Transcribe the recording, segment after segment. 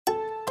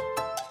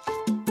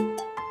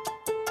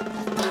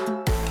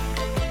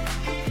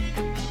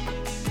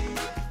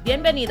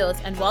Bienvenidos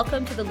and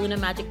welcome to the Luna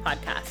Magic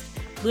podcast.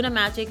 Luna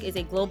Magic is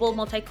a global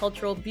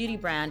multicultural beauty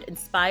brand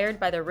inspired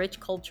by the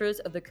rich cultures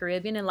of the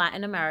Caribbean and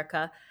Latin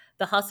America,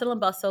 the hustle and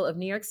bustle of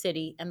New York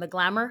City, and the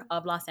glamour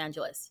of Los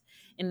Angeles.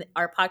 In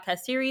our podcast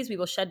series, we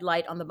will shed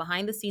light on the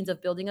behind the scenes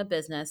of building a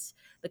business,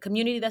 the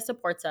community that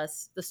supports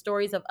us, the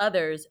stories of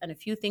others, and a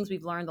few things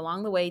we've learned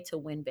along the way to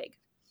win big.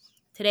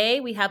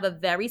 Today, we have a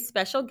very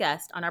special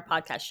guest on our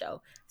podcast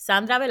show,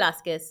 Sandra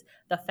Velasquez,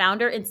 the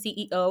founder and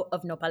CEO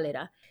of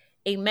Nopalera,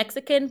 a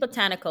Mexican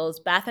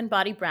botanicals bath and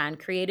body brand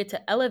created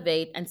to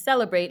elevate and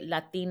celebrate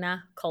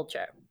Latina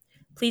culture.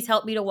 Please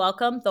help me to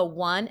welcome the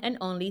one and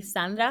only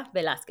Sandra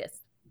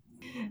Velasquez.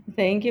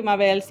 Thank you,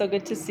 Mabel. So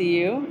good to see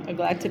you. I'm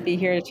glad to be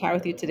here to chat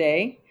with you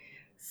today.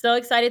 So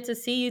excited to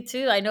see you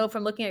too. I know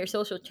from looking at your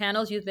social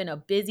channels, you've been a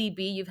busy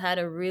bee. You've had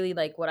a really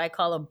like what I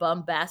call a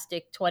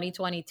bombastic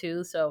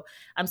 2022. So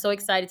I'm so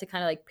excited to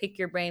kind of like pick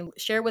your brain,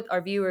 share with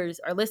our viewers,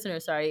 our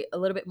listeners, sorry, a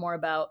little bit more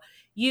about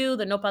you,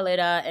 the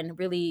Nopalera, and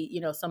really,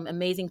 some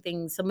amazing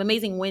things, some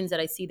amazing wins that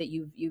I see that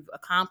you've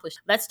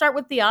accomplished. Let's start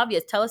with the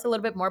obvious. Tell us a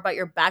little bit more about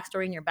your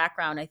backstory and your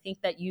background. I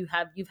think that you've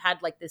had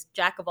like this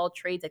jack of all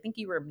trades. I think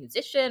you were a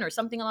musician or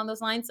something along those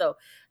lines. So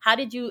how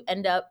did you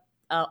end up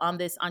on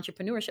this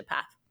entrepreneurship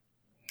path?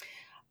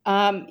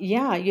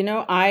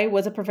 I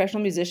was a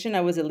professional musician.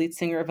 I was a lead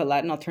singer of a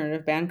Latin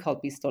alternative band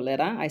called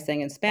Pistolera. I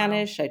sang in Wow.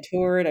 Spanish. I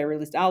toured. I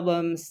released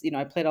albums.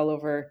 I played all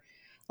over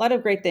a lot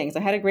of great things.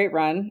 I had a great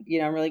run.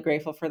 I'm really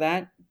grateful for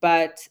that.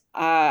 But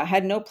I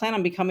had no plan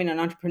on becoming an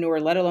entrepreneur,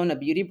 let alone a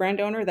beauty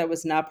brand owner. That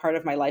was not part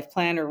of my life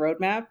plan or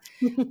roadmap.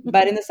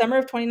 But in the summer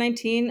of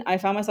 2019, I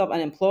found myself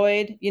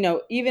unemployed.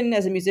 Even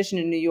as a musician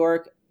in New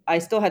York, I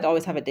still had to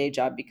always have a day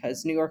job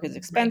because New York is Right.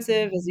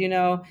 expensive, as you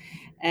know,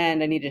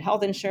 and I needed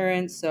health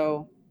insurance.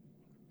 So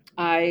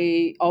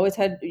I always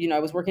had, I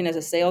was working as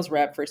a sales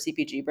rep for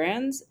CPG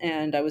brands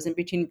and I was in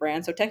between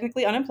brands. So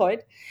technically unemployed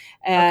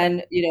Okay.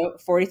 and,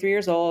 43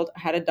 years old,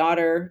 had a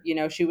daughter,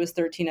 she was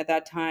 13 at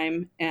that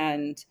time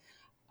and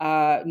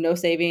no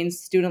savings,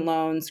 student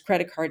loans,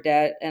 credit card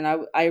debt. And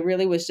I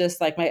really was just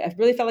like, I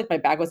really felt like my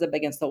back was up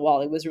against the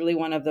wall. It was really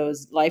one of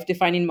those life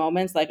defining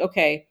moments like,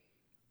 okay,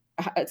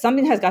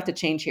 something has got to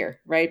change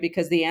here, right?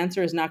 Because the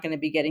answer is not going to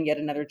be getting yet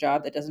another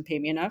job that doesn't pay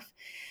me enough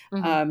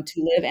Hmm.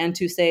 to live and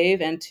to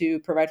save and to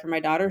provide for my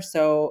daughter.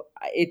 So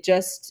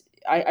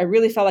I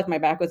really felt like my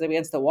back was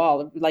against the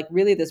wall. Like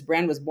really, this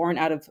brand was born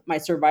out of my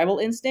survival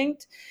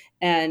instinct,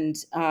 and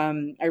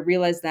I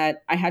realized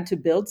that I had to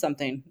build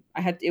something.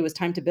 It was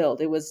time to build.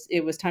 It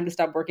was time to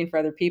stop working for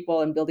other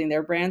people and building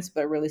their brands,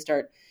 but really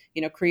start,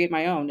 create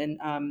my own.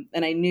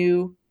 And I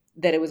knew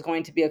that it was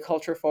going to be a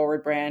culture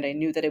forward brand. I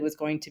knew that it was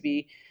going to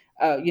be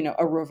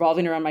a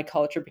revolving around my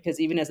culture because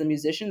even as a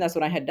musician, that's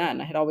what I had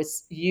done. I had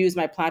always used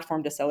my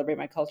platform to celebrate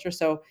my culture.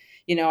 So,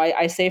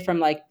 I say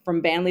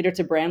from band leader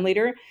to brand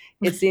leader,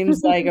 it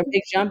seems like a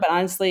big jump, but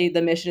honestly,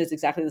 the mission is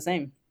exactly the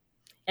same.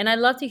 And I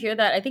love to hear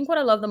that. I think what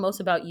I love the most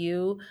about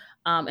you,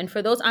 and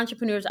for those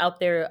entrepreneurs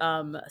out there,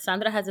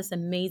 Sandra has this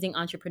amazing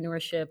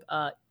entrepreneurship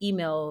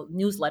email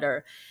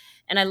newsletter.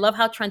 And I love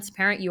how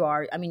transparent you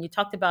are. I mean, you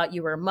talked about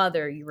you were a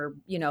mother, you were,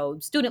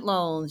 student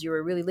loans, you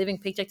were really living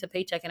paycheck to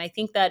paycheck. And I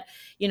think that,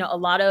 a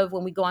lot of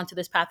when we go onto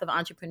this path of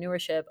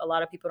entrepreneurship, a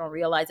lot of people don't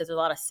realize there's a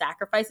lot of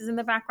sacrifices in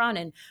the background.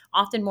 And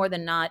often more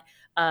than not,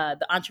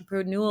 the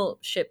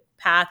entrepreneurship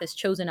path is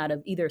chosen out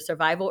of either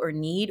survival or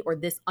need or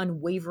this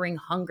unwavering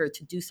hunger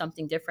to do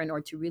something different or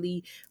to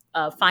really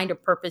find a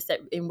purpose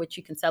in which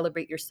you can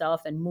celebrate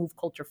yourself and move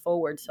culture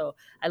forward. So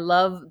I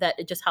love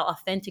that just how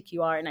authentic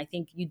you are. And I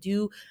think you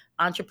do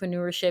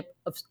entrepreneurship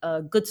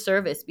of good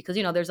service because,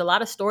 there's a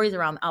lot of stories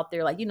around out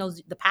there, like,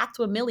 the path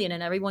to a million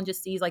and everyone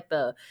just sees like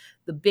the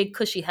big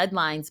cushy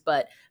headlines,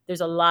 but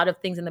there's a lot of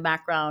things in the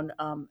background.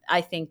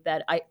 I think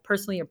that I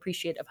personally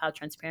appreciate of how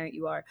transparent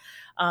you are.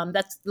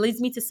 That leads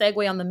me to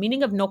segue on the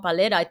meaning of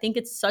Nopalera. I think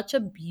it's such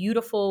a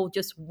beautiful,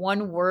 just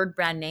one word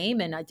brand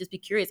name. And I'd just be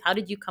curious, how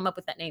did you come up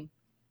with that name?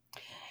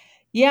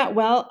 Yeah,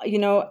 well,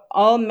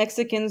 all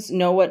Mexicans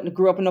know what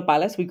grew up in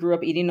nopales. We grew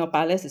up eating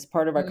nopales. It's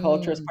part of our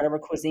culture. It's Mm, part of our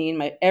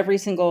cuisine. Every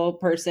single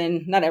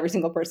person, not every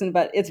single person,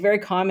 but it's very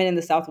common in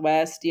the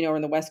Southwest, or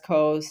in the West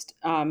Coast,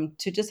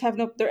 to just have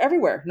no. They're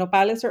everywhere.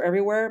 Nopales are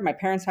everywhere. My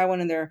parents have one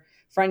in their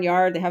front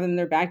yard. They have them in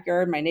their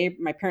backyard.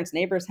 My parents'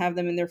 neighbors have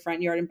them in their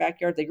front yard and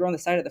backyard. They grow on the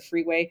side of the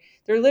freeway.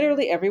 They're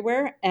literally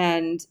everywhere,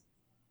 and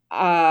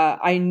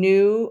I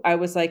knew I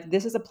was like,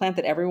 this is a plant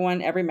that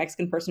every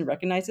Mexican person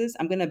recognizes.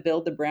 I'm going to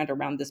build the brand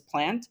around this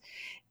plant.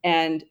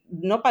 And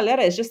nopalera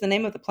is just the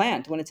name of the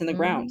plant when it's in the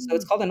ground. So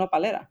it's mm. called a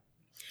nopalera.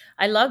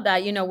 I love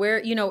that.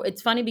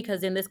 It's funny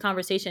because in this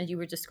conversation, you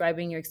were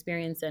describing your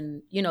experience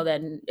and,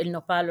 that el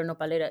nopal or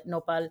nopalera,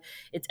 nopal,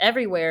 it's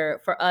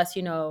everywhere for us,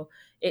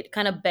 it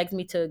kind of begs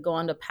me to go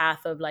on the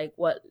path of like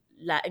what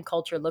Latin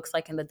culture looks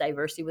like and the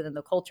diversity within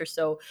the culture.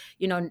 So,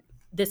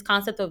 this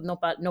concept of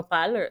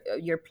nopal or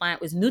your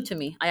plant was new to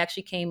me. I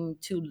actually came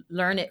to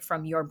learn it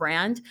from your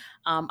brand.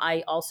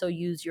 I also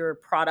use your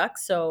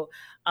products. So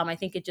I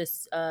think it's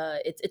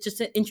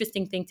just an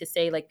interesting thing to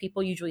say. Like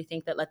people usually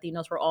think that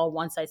Latinos were all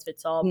one size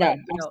fits all, No, but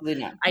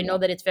absolutely not. I know Yeah.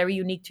 that it's very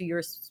unique to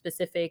your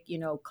specific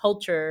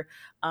culture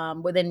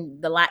within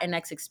the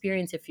Latinx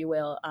experience, if you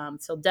will.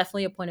 So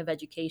definitely a point of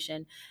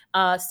education.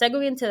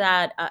 Segueing into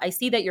that, I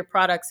see that your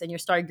products and your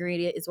star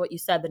ingredient is what you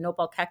said, the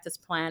nopal cactus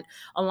plant,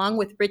 along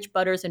with rich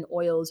butters and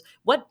oils.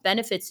 What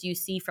benefits do you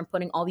see from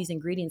putting all these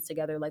ingredients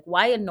together? Like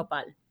why a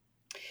nopal?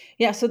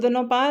 Yeah, so the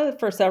nopal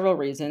for several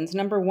reasons.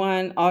 Number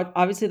one,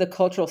 obviously the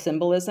cultural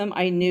symbolism.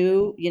 I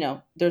knew,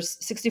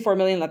 there's 64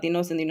 million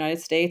Latinos in the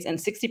United States, and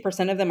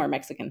 60% of them are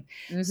Mexican.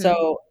 Mm-hmm.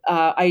 So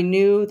I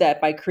knew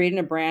that by creating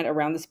a brand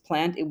around this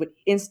plant, it would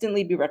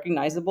instantly be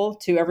recognizable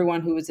to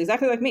everyone who was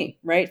exactly like me,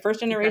 right? First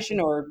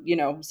generation, Exactly.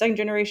 or second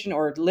generation,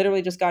 or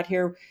literally just got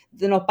here.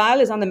 The nopal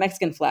is on the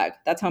Mexican flag.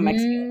 That's how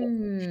Mexican it is.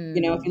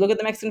 If you Mm. look at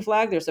the Mexican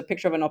flag, there's a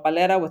picture of a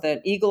nopalera with an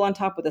eagle on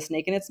top with a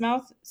snake in its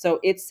mouth. So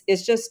it's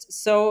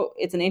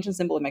an ancient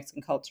symbol of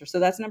Mexican culture. So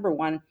that's number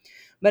one.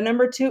 But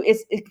number two,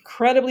 it's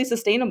incredibly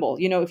sustainable.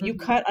 If you Mhm.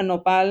 cut a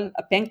nopal,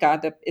 a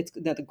penca,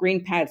 the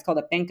green pad, it's called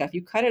a penca. If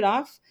you cut it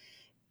off,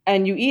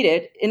 and you eat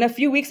it, in a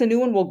few weeks, a new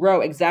one will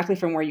grow exactly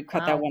from where you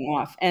cut that Wow. one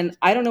off. And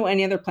I don't know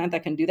any other plant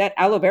that can do that.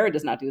 Aloe vera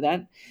does not do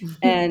that.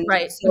 And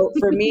Right. so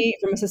for me,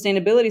 from a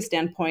sustainability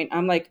standpoint,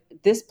 I'm like,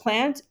 this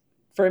plant,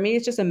 for me,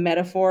 it's just a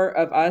metaphor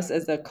of us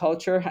as a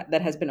culture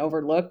that has been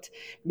overlooked,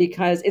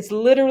 because it's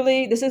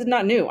literally, this is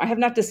not new. I have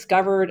not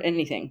discovered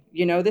anything.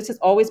 This has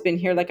always been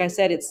here. Like I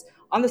said, it's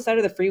on the side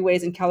of the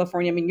freeways in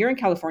California. I mean, you're in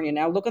California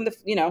now. Look on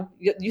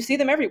you see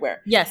them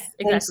everywhere. Yes,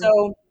 And exactly.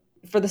 so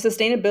for the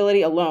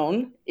sustainability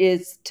alone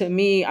is, to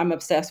me, I'm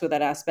obsessed with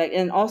that aspect.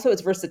 And also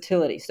its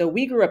versatility. So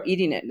we grew up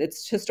eating it.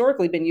 It's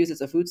historically been used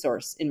as a food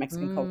source in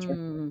Mexican culture.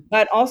 Mm.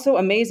 But also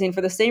amazing for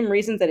the same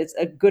reasons that it's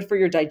good for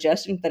your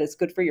digestion, that it's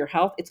good for your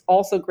health. It's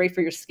also great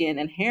for your skin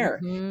and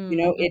hair.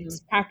 Mhm, It's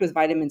mhm, packed with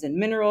vitamins and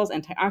minerals,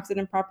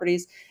 antioxidant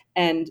properties.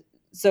 And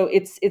so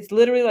it's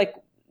literally like,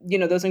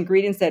 those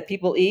ingredients that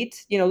people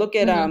eat. Look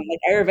at mhm, like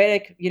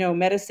Ayurvedic,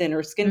 medicine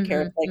or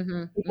skincare. mhm, It's like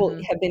mhm, people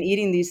mhm. have been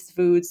eating these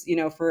foods,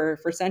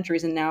 for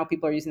centuries, and now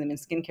people are using them in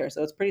skincare.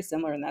 So it's pretty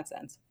similar in that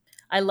sense.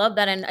 I love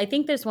that, and I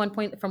think there's one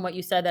point from what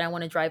you said that I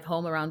want to drive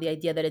home around the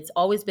idea that it's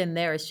always been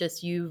there. It's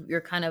just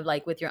you're kind of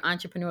like with your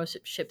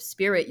entrepreneurship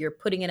spirit, you're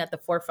putting it at the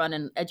forefront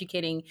and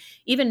educating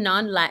even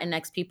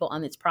non-Latinx people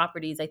on its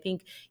properties. I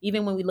think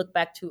even when we look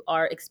back to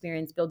our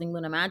experience building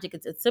Luna Magic,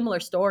 it's a similar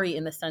story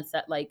in the sense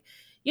that like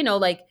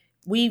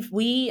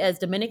we as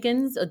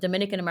Dominicans,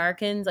 Dominican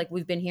Americans, like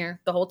we've been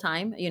here the whole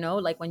time.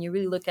 Like when you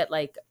really look at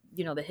like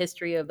the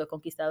history of the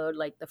conquistador,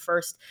 like the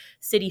first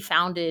city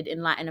founded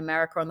in Latin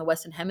America on the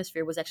Western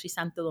Hemisphere was actually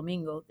Santo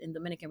Domingo in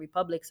Dominican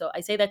Republic. So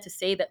I say that to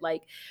say that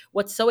like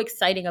what's so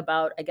exciting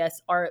about, I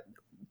guess, our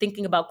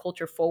thinking about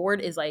culture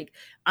forward is like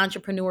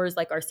entrepreneurs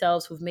like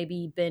ourselves who've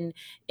maybe been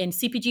in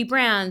CPG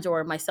brands,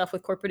 or myself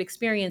with corporate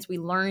experience, we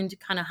learned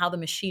kind of how the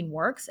machine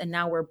works, and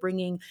now we're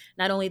bringing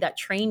not only that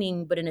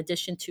training, but in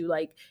addition to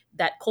like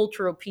that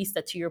cultural piece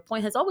that, to your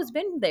point, has always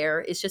been there.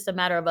 It's just a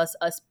matter of us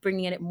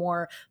bringing it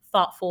more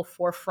thoughtful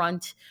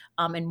forefront,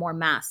 and more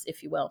mass,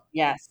 if you will.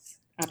 Yes,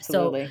 So,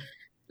 absolutely.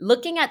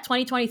 looking at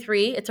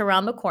 2023, it's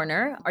around the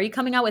corner. Are you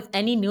coming out with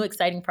any new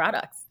exciting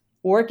products?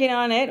 Working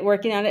on it.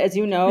 As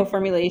you know,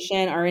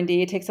 formulation,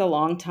 R&D takes a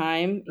long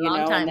time, Long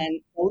and time. then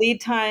the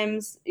lead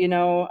times,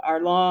 are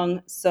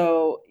long.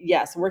 So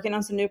yes, working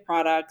on some new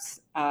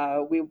products.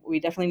 We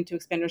definitely need to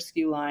expand our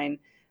SKU line.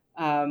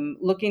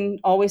 Looking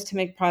always to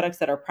make products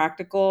that are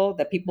practical,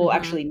 that people Hmm.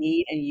 actually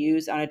need and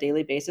use on a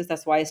daily basis.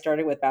 That's why I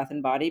started with Bath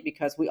and Body,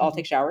 because we all Hmm.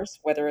 take showers,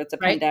 whether it's a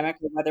Right. pandemic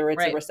or whether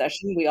it's a Right.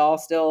 recession, we all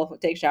still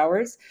take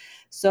showers.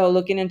 So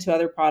looking into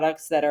other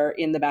products that are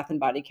in the Bath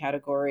and Body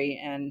category,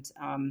 and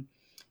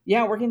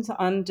yeah,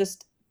 on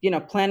just,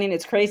 planning.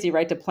 It's crazy,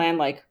 right? To plan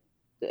like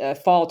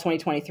fall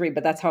 2023,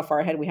 but that's how far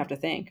ahead we have to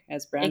think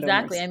as brand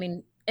Exactly. owners. I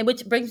mean, and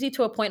which brings me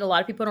to a point, a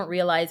lot of people don't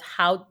realize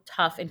how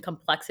tough and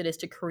complex it is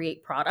to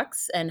create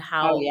products, and Oh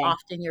how yeah,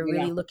 often you're we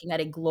really know. looking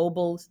at a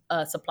global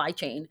supply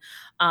chain.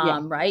 Yeah.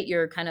 Right.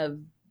 You're kind of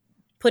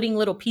putting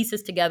little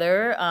pieces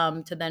together,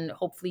 to then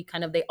hopefully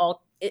kind of they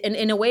all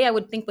in a way, I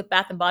would think with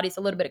Bath and Body it's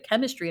a little bit of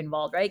chemistry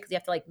involved, right? Because you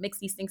have to like mix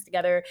these things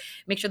together,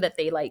 make sure that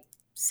they like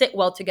sit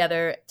well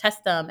together,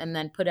 test them, and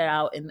then put it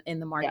out in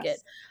the market.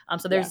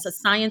 Yes. So there's a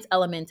Yes. science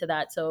element to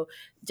that. So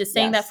just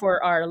saying that Yes.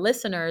 for our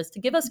listeners to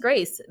give us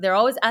grace, they're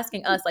always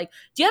asking us like,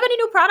 do you have any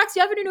new products? Do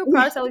you have any new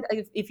products?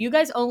 If you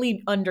guys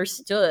only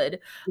understood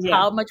Yeah.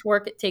 how much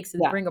work it takes to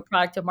Yeah. bring a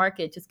product to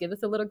market, just give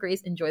us a little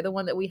grace, enjoy the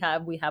one that we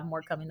have. We have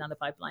more coming down the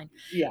pipeline.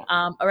 Yeah.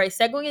 All right,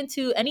 segueing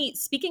into any,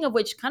 speaking of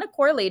which, kind of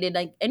correlated,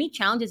 like any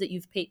challenges that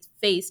you've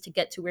faced to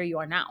get to where you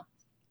are now.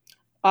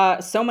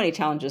 So many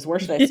challenges. Where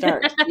should I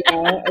start?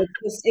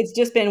 It's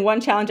just been one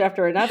challenge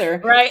after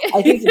another. Right.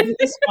 I think the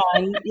biggest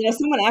one,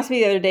 someone asked me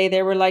the other day,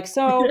 they were like,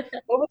 so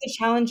what were the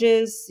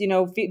challenges,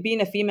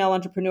 being a female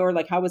entrepreneur,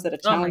 like, how was that a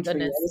Oh my challenge for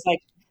you? I goodness. was like,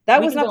 that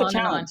We was can not go the on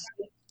and challenge.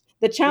 on.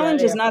 The Yeah,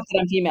 challenge yeah, is not that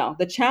I'm female.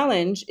 The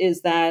challenge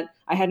is that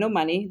I had no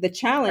money. The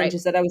challenge right,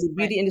 is that I was a right.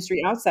 beauty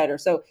industry outsider.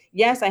 So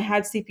yes, I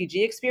had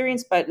CPG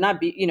experience, but not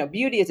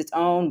beauty is its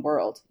own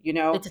world,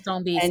 It's its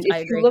own And beast. if I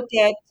you agree. look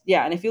at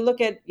and if you look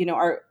at,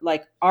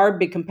 our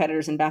big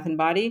competitors in Bath and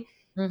Body,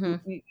 Hmm.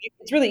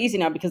 it's really easy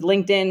now because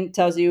LinkedIn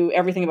tells you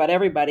everything about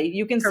everybody.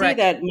 You can see Correct.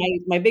 that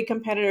my big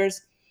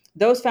competitors,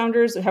 those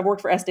founders have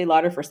worked for Estee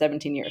Lauder for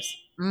 17 years.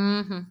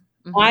 Hmm. Hmm.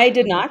 I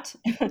did Hmm. not.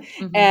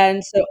 Hmm.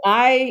 And so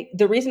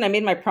the reason I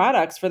made my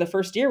products for the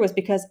first year was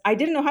because I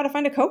didn't know how to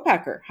find a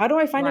co-packer. How do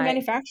I find a Right.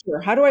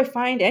 manufacturer? How do I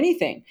find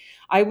anything?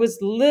 I was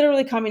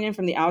literally coming in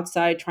from the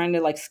outside trying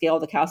to like scale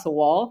the castle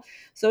wall,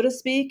 so to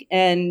speak.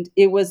 And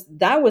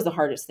that was the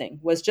hardest thing,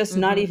 was just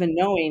not Hmm. even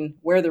knowing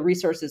where the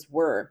resources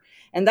were.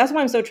 And that's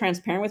why I'm so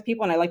transparent with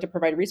people and I like to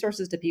provide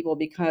resources to people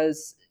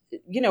because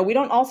we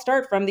don't all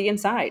start from the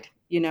inside,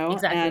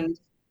 Exactly.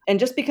 and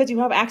just because you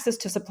have access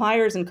to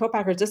suppliers and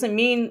co-packers doesn't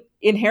mean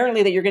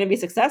inherently that you're going to be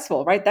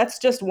successful, right? That's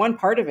just one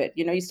part of it.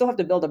 You still have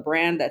to build a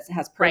brand that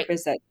has Right.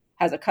 purpose, that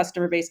has a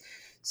customer base.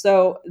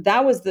 So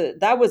that was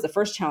the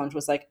first challenge,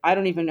 was like, I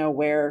don't even know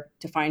where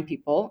to find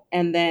people.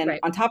 And then Right.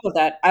 on top of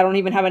that, I don't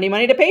even have any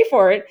money to pay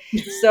for it.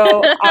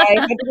 So I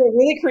had to get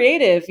really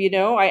creative.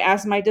 I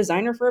asked my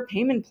designer for a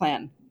payment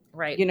plan.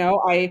 Right.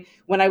 I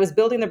when I was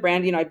building the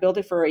brand, I built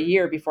it for a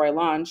year before I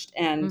launched,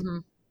 and Hmm.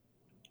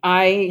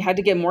 I had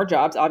to get more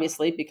jobs,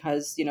 obviously,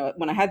 because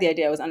when I had the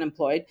idea, I was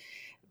unemployed.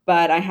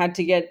 But I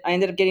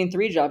ended up getting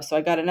 3 jobs. So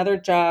I got another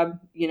job,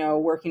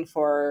 working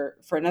for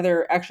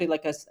another, actually,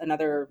 like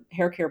another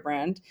hair care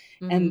brand.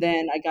 And Hmm.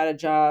 then I got a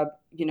job,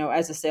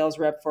 as a sales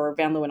rep for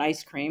Van Leeuwen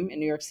Ice Cream in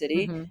New York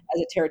City Hmm. as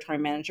a territory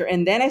manager.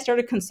 And then I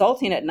started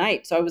consulting at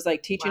night. So I was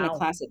like teaching a Wow.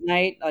 class at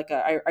night.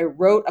 I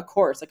wrote a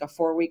course, like a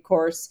 4-week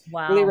course,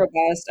 really Wow.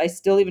 robust. I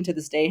still, even to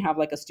this day, have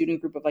like a student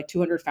group of like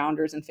 200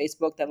 founders in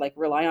Facebook that like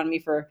rely on me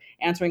for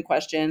answering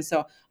questions.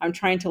 So I'm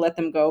trying to let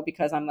them go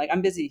because I'm like,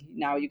 I'm busy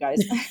now, you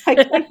guys. I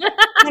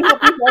can't help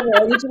you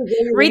forever. I need you to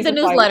grow your Read wings the and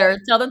fly away. newsletter.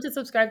 Tell them to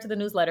subscribe to the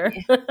newsletter.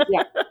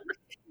 Yeah.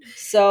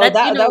 So That's,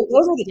 those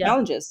are the yeah,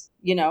 challenges,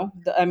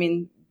 I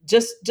mean,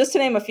 just to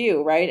name a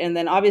few, right? And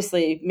then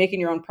obviously making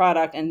your own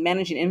product and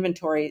managing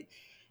inventory.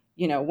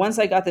 Once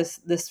I got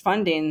this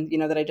funding,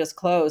 that I just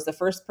closed, the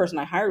first person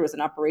I hired was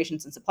an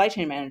operations and supply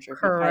chain manager,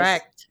 because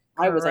correct.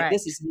 I was like,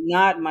 this Correct. is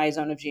not my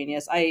zone of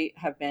genius.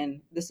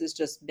 This has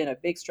just been a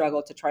big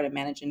struggle to try to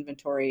manage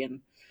inventory.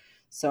 And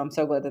so I'm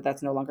so glad that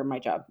that's no longer my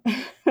job.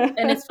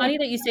 And it's funny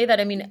that you say that.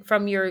 I mean,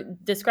 from your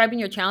describing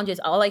your challenges,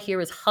 all I hear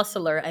is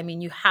hustler. I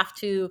mean, you have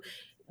to.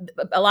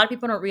 A lot of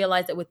people don't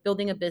realize that with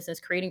building a business,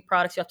 creating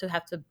products, you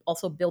have to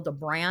also build a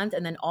brand,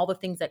 and then all the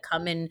things that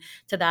come in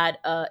to that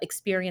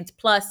experience.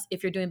 Plus,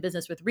 if you're doing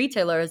business with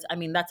retailers, I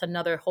mean, that's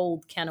another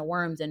whole can of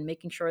worms. And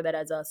making sure that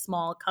as a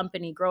small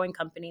company, growing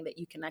company, that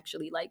you can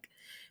actually like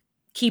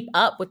keep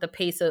up with the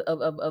pace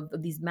of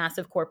these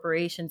massive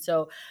corporations.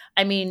 So,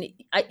 I mean,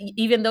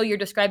 even though you're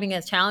describing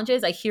as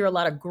challenges, I hear a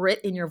lot of grit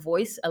in your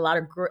voice, a lot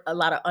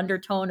of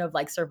undertone of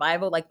like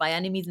survival, like by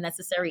any means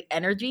necessary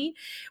energy,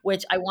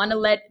 which I want to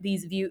let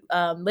these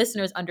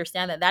listeners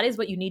understand that that is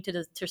what you need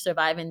to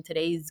survive in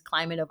today's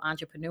climate of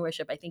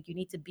entrepreneurship. I think you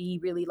need to be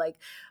really like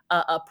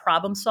a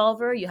problem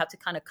solver. You have to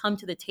kind of come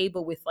to the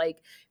table with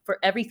like, for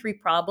every 3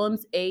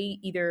 problems,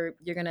 either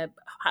you're going to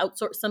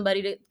outsource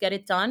somebody to get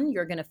it done,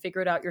 you're going to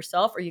figure it out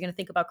yourself, or you're going to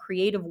think about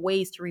creative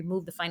ways to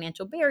remove the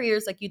financial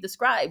barriers, like you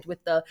described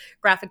with the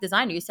graphic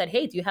designer. You said,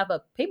 hey, do you have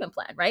a payment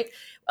plan, right?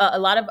 A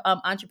lot of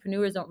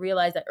entrepreneurs don't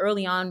realize that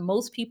early on,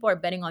 most people are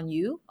betting on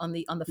you, on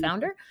the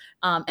founder,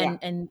 Yeah.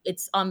 and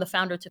it's on the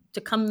founder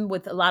to come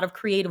with a lot of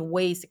creative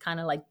ways to kind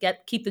of like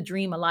keep the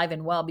dream alive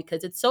and well,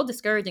 because it's so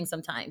discouraging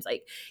sometimes.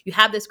 Like, you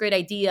have this great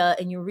idea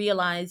and you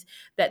realize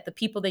that the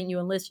people that you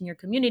enlist in your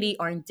community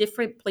are in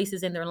different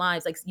places in their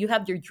lives. Like, you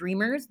have your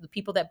dreamers, the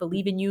people that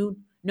believe in you,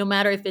 no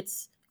matter if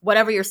it's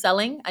whatever you're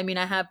selling. I mean,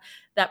 I have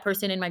that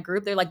person in my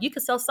group. They're like, you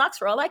could sell socks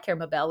for all I care,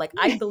 Mabel. Like,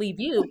 I believe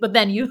you, but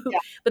then you, Yeah.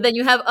 but then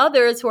you have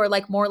others who are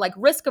like more like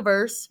risk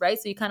averse, right?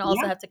 So you kind of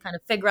also Yeah. have to kind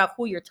of figure out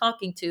who you're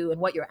talking to and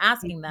what you're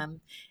asking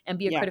them, and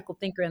be a Yeah. critical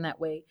thinker in that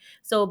way.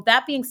 So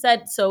that being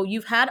said, so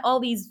you've had all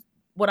these,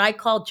 what I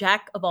call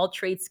jack of all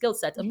trades skill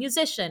sets, a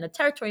musician, a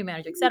territory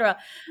manager, etc.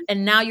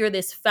 And now you're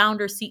this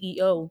founder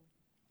CEO.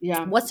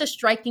 Yeah. What's the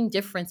striking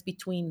difference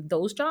between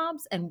those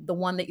jobs and the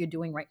one that you're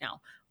doing right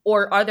now?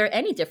 Or are there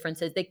any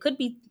differences? They could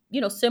be,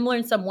 similar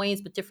in some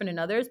ways, but different in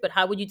others. But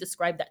how would you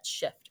describe that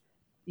shift?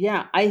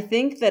 Yeah, I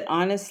think that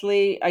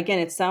honestly, again,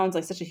 it sounds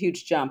like such a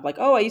huge jump. Like,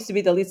 oh, I used to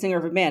be the lead singer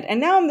of a band, and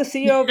now I'm the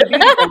CEO of a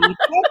beauty brand. Like,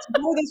 what?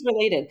 How are these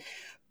related?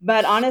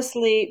 But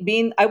honestly,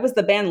 I was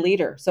the band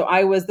leader, so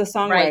I was the Right,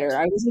 songwriter.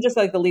 I wasn't just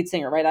like the lead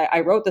singer, right? I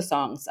wrote the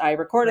songs, I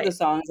recorded the right.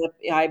 songs,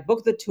 I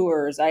booked the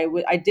tours. I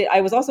did. I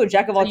was also a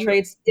jack of So all you,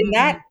 trades in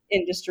that mhm,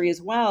 industry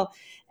as well.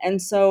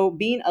 And so,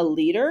 being a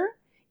leader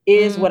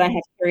is what I mm,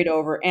 have carried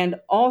over, and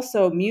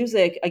also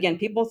music. Again,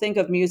 people think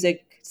of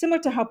music similar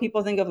to how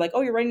people think of like,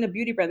 oh, you're writing a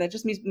beauty brand. That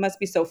just must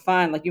be so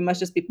fun. Like you must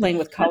just be playing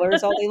with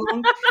colors all day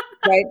long.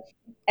 Right.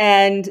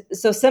 And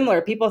so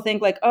similar, people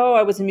think like, oh,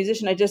 I was a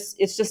musician.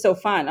 It's just so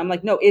fun. I'm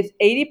like, no, it's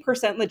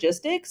 80%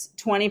 logistics,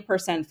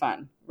 20%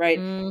 fun, right?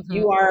 Mhm,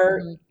 You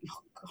are mhm.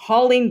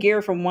 hauling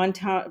gear from one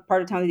town,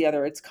 part of town to the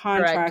other. It's Correct,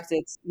 contracts,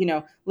 it's,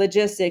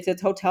 logistics,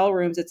 it's hotel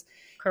rooms, it's,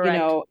 you correct.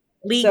 know,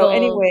 so Legal,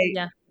 anyway,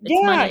 yeah,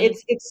 it's yeah, money.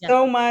 it's Yeah,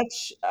 so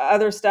much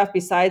other stuff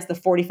besides the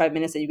 45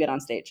 minutes that you get on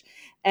stage.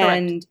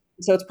 correct, And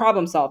so it's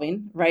problem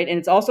solving, right? And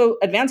it's also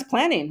advanced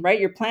planning, right?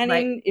 You're right,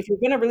 planning, if you're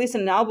going to release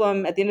an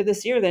album at the end of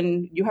this year,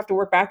 then you have to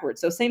work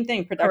backwards. So same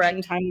thing, production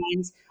correct,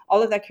 timelines,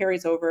 all of that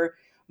carries over.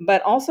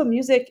 But also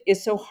music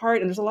is so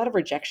hard and there's a lot of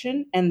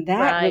rejection. And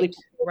that really right,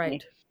 prepared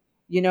right.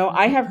 me.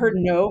 I have heard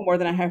Mhm, no more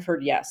than I have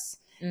heard yes.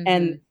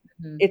 And mhm,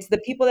 mhm, it's the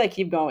people that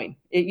keep going.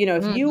 If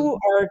you mhm.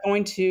 are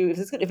going to,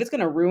 if it's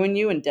going to ruin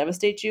you and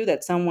devastate you,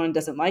 that someone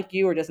doesn't like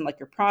you or doesn't like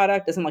your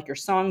product, doesn't like your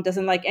song,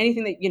 doesn't like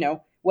anything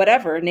that,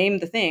 whatever, name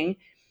the thing,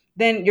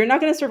 then you're not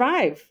going to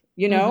survive.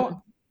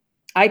 Mhm.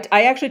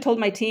 I actually told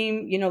my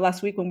team,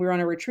 last week when we were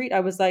on a retreat, I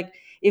was like,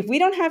 if we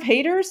don't have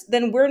haters,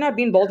 then we're not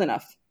being bold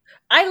enough.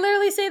 I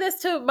literally say this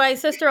to my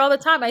sister all the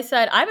time. I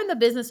said, "I'm in the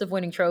business of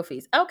winning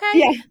trophies." Okay?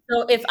 Yeah,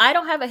 So if I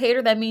don't have a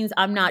hater, that means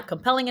I'm not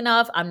compelling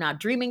enough, I'm not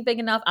dreaming big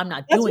enough, I'm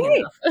not that's doing right.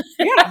 enough.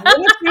 Yeah, we're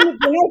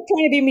not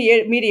trying to be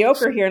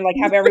mediocre here and like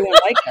have everyone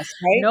like us,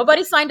 right?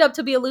 Nobody signed up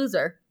to be a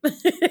loser.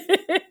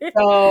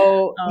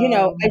 So, I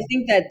Um,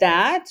 think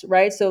that,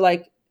 right? So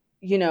like,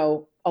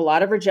 a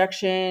lot of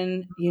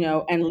rejection,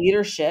 mhm, and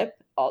leadership,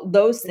 all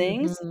those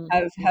things mhm,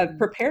 have mhm.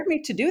 prepared me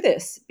to do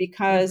this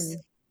because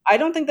Mhm. I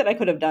don't think that I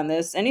could have done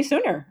this any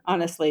sooner,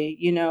 honestly.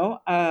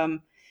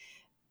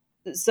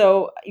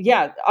 So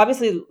yeah,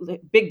 obviously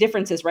big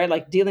differences, right?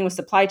 Like dealing with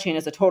supply chain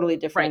is a totally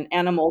Right, different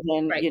animal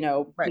than, right,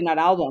 right. putting out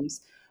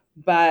albums.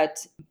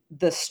 But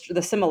the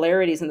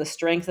similarities and the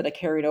strengths that I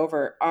carried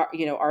over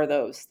are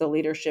those, the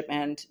leadership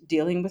and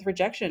dealing with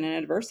rejection and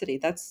adversity.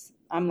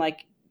 I'm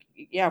like,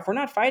 yeah, if we're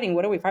not fighting,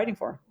 what are we fighting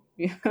for?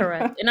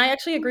 Correct. And I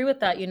actually agree with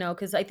that,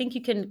 because I think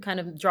you can kind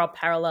of draw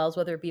parallels,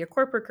 whether it be a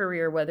corporate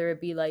career, whether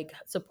it be like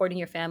supporting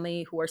your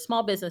family who are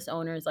small business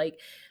owners. Like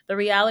the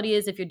reality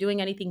is, if you're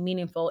doing anything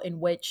meaningful in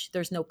which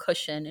there's no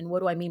cushion, and what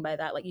do I mean by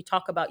that? Like you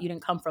talk about, you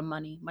didn't come from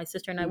money. My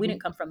sister and I, we didn't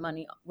Mhm. come from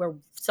money. We're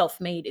self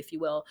made, if you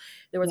will.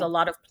 There was Yeah. a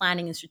lot of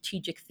planning and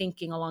strategic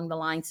thinking along the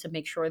lines to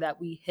make sure that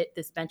we hit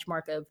this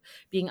benchmark of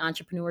being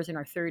entrepreneurs in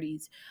our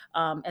 30s.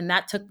 And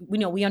that took,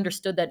 we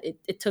understood that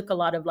it took a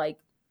lot of like,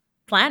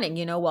 planning,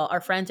 while our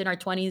friends in our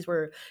 20s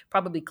were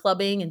probably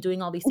clubbing and doing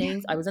all these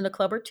things. I was in a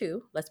clubber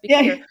too, let's be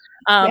Yeah. clear.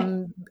 Yeah.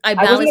 I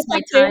I was in a balanced my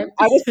club time. too.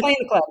 I was playing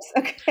the clubs.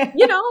 Okay.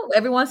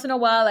 Every once in a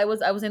while I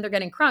was in there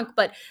getting crunk,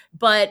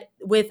 but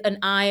with an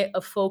eye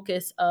of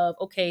focus of,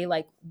 okay,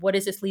 like what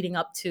is this leading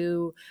up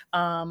to?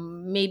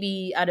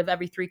 Maybe out of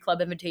every 3 club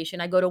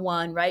invitation I go to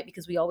one, right?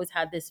 Because we always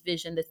had this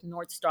vision, this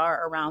North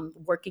Star around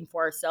working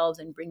for ourselves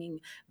and bringing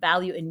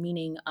value and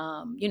meaning,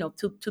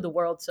 to the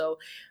world. So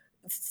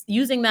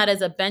using that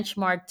as a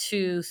benchmark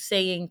to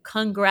saying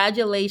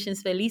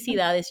congratulations,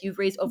 felicidades, you've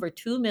raised over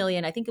 2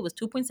 million, I think it was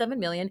 2.7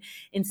 million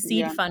in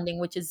seed Yeah. funding,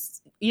 which is,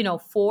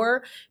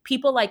 for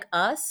people like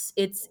us,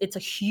 it's a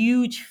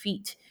huge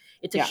feat.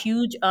 It's a Yeah.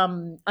 huge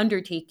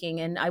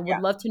undertaking, and I would Yeah.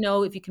 love to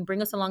know if you can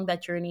bring us along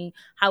that journey.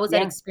 How was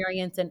that Yeah.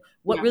 experience, and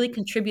what Yeah. really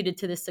contributed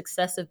to the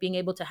success of being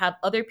able to have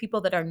other people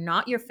that are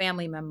not your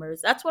family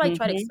members? That's what I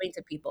try to Mhm. explain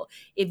to people.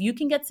 If you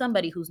can get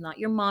somebody who's not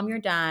your mom, your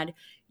dad,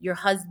 your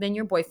husband,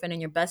 your boyfriend,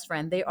 and your best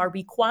friend, they are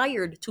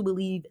required to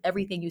believe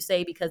everything you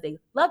say because they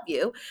love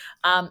you.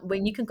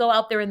 When you can go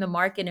out there in the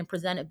market and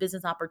present a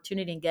business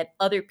opportunity and get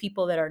other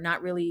people that are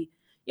not really,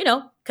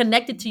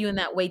 connected to you in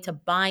that way to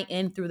buy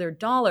in through their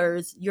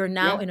dollars, you're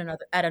now Yeah. in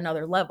another at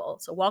another level.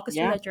 So walk us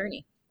through Yeah. that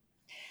journey.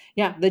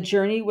 Yeah, the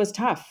journey was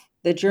tough.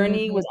 The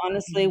journey was Mhm,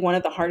 honestly mhm. one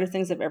of the hardest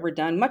things I've ever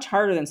done, much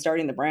harder than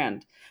starting the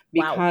brand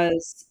Wow.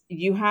 because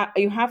you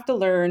have to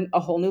learn a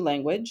whole new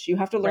language. You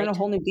have to learn a Right.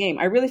 whole new game.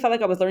 I really felt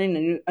like I was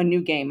learning a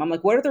new game. I'm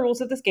like, what are the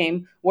rules of this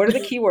game? What are the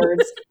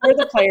keywords? Who are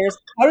the players?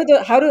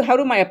 How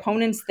do my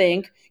opponents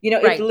think?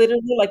 It's Right.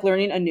 literally like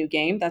learning a new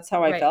game. That's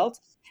how I Right. felt.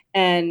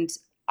 And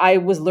I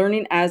was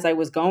learning as I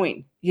was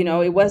going. It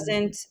Mhm.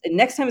 wasn't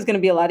next time is going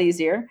to be a lot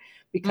easier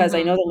because I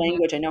Mhm. know the Mhm.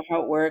 language, I know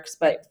how it works,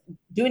 Right. but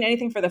doing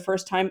anything for the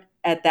first time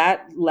at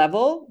that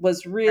level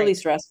was really Right.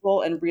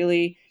 stressful and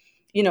really,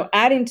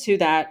 adding to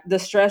that the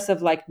stress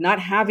of like not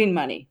having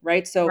money,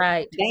 right? So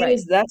Right. Right.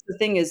 that's the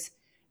thing is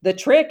the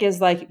trick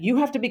is like you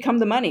have to become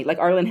the money, like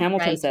Arlen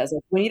Hamilton Right. says.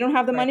 Like, when you don't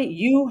have the Right. money,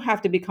 you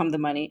have to become the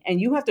money and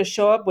you have to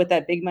show up with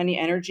that big money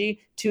energy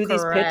to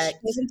these pitch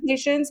Correct.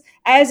 presentations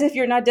as if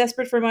you're not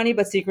desperate for money,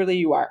 but secretly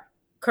you are.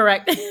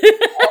 Correct.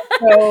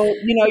 So,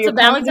 It's your a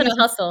balance and a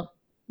company's hustle.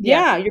 Yeah.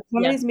 yeah, your Yeah.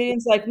 company's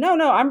meeting's like, "No,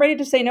 no, I'm ready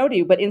to say no to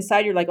you," but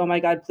inside you're like, "Oh my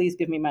god, please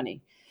give me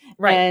money."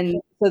 Right. And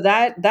so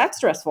that's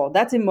stressful.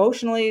 That's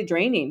emotionally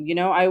draining.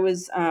 I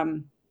was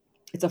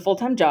it's a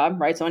full-time job,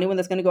 right? So anyone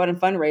that's going to go out and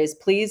fundraise,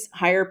 please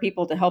hire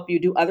people to help you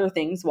do other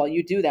things while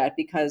you do that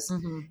because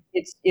Mhm.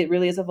 it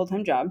really is a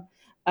full-time job.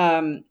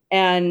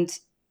 And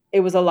it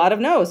was a lot of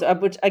no's,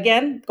 which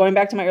again, going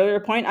back to my earlier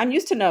point, I'm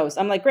used to no's.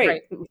 I'm like,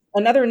 Right. great,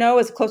 another no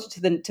is closer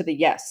to the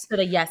yes. To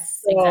the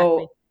yes,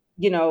 exactly.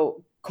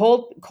 So,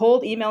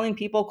 cold emailing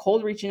people,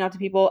 cold reaching out to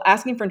people,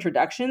 asking for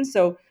introductions.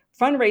 So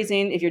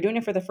fundraising, if you're doing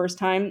it for the first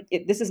time,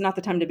 this is not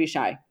the time to be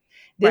shy.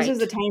 This is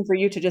Right. the time for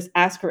you to just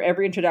ask for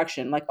every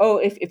introduction. Like, oh,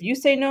 if you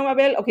say no,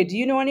 Mabel, okay, do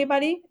you know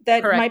anybody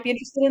that Correct. might be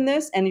interested in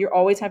this? And you're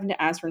always having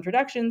to ask for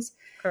introductions.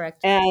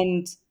 Correct.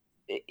 And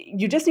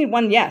you just need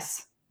one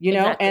yes, and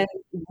Exactly.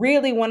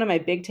 really one of my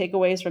big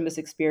takeaways from this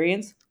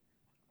experience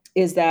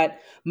is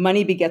that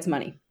money begets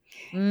money,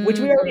 which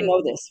we already Hmm.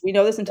 know this. We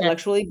know this Yes.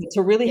 intellectually, but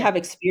to really Yeah. have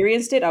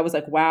experienced it, I was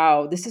like,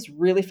 wow, this is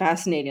really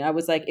fascinating. I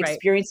was like Right.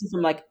 experiencing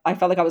from like, I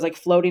felt like I was like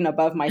floating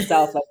above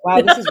myself. Like,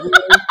 wow, this is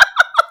really,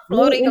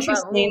 really Floating above.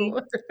 interesting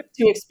Ooh.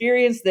 to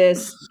experience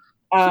this.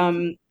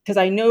 Because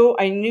I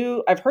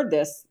knew I've heard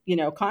this,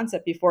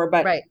 concept before,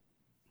 but Right.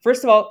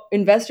 first of all,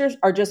 investors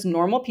are just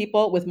normal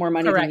people with more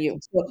money than Correct. you.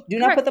 So do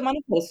not put Correct. them on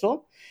a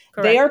pedestal.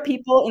 They Correct. are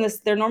people in this,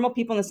 they're normal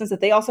people in the sense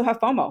that they also have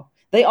FOMO.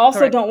 They also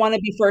Correct. don't want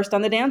to be first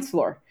on the dance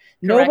floor.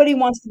 Nobody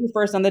Correct. wants to be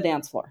first on the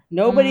dance floor.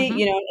 Nobody,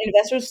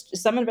 Hmm.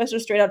 some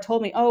investors straight out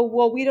told me, oh,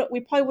 well, we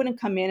probably wouldn't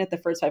come in at the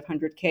first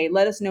 500K.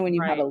 Let us know when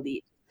you have a Right.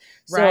 lead.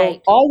 So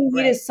Right. all you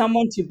need Right. is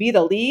someone to be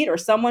the lead or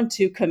someone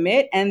to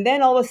commit. And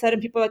then all of a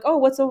sudden people are like, oh,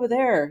 what's over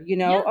there?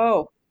 Yeah.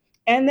 Oh,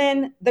 and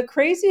then the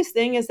craziest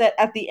thing is that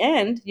at the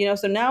end,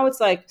 so now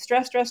it's like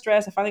stress, stress,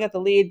 stress. I finally got the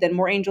lead. Then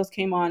more angels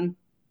came on.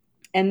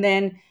 And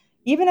then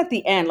even at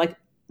the end, like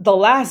the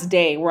last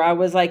day where I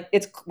was like,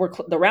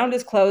 the round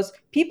is closed,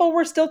 people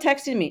were still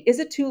texting me. Is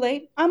it too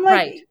late? I'm like,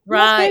 Right. yes,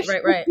 Right. bitch,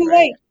 Right. it's Right. too Right.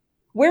 late.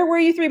 Where were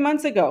you 3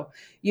 months ago?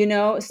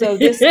 So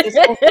this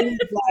whole thing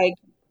is like,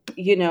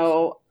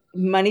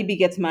 money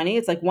begets money.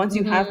 It's like once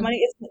you have Hmm.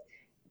 money,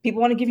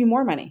 people want to give you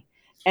more money.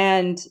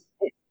 And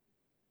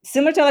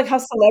similar to like how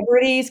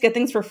celebrities get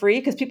things for free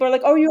because people are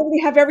like, "Oh, you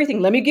already have everything.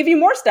 Let me give you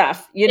more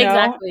stuff."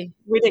 Exactly.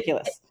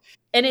 Ridiculous.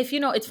 And if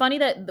it's funny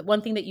that the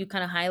one thing that you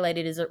kind of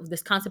highlighted is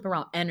this concept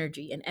around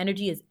energy, and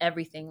energy is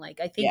everything. Like,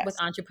 I think with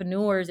Yes.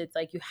 entrepreneurs, it's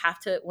like you have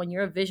to, when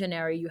you're a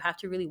visionary, you have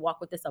to really walk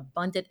with this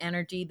abundant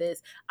energy,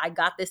 this I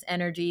got this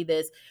energy,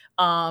 this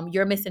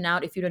you're missing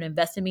out if you don't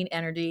invest in me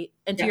energy.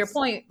 And to your Yes.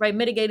 point, right,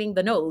 mitigating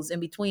the no's in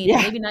between, and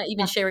Yeah. maybe not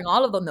even sharing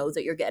all of the no's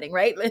that you're getting,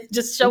 right?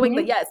 Just showing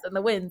the Mhm. yes and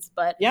the wins.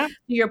 But Yeah. to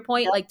your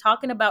point, Yeah. like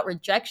talking about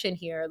rejection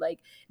here, like,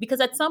 because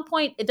at some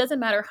point it doesn't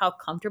matter how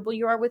comfortable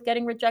you are with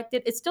getting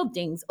rejected, it still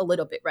dings a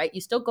little bit, right?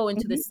 You still go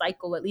into Mhm. this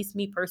cycle, at least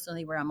me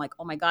personally, where I'm like,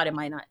 oh my god, am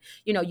I not,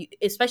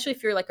 especially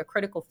if you're like a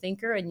critical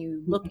thinker and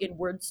you look Mhm.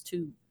 inwards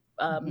to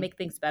Mhm. make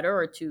things better,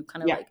 or to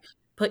kind of Yeah. like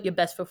put your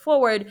best foot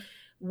forward.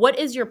 What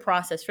is your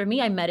process? For me,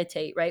 I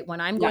meditate, right?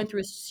 When I'm Yeah. going through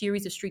a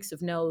series of streaks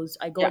of no's,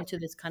 I go Yeah. into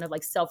this kind of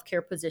like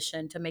self-care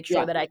position to make sure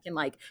Yeah. that I can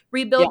like Yeah.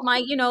 rebuild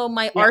my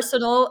Yeah.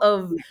 arsenal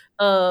of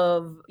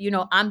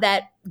Yeah. I'm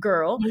that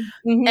girl Mhm.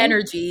 Mhm.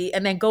 energy,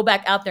 and then go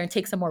back out there and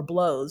take some more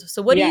blows.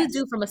 So what do you Yes.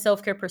 do from a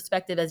self-care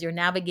perspective as you're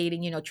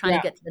navigating, trying to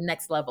Yeah. get to the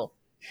next level?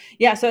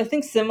 Yeah, so I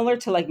think similar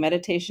to like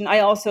meditation, I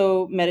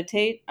also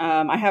meditate.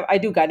 I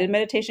do guided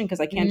meditation because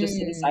I can't just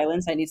sit in Mm.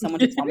 silence. I need someone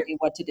to tell me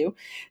what to do.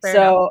 Fair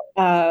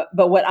enough.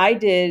 But what I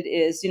did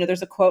is,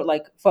 there's a quote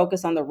like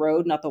 "focus on the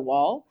road, not the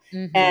wall,"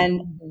 Mhm,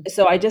 and mhm.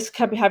 so I just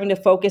kept having to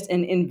focus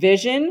and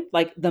envision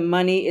like the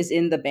money is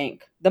in the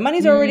bank. The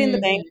money's already in the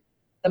bank. Mhm,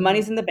 The mhm.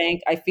 money's in the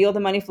bank. I feel the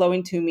money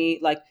flowing to me.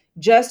 Like,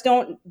 just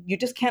don't. You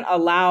just can't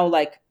allow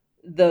like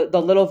the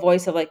little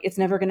voice of like it's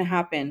never going to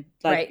happen,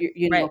 like Right,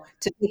 right,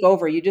 to take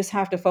over. You just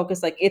have to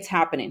focus like it's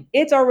happening,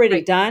 it's already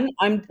right. done,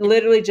 I'm It's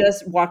literally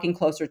just walking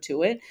closer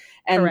to it,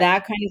 and correct.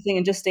 that kind of thing,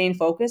 and just staying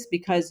focused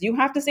because you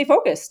have to stay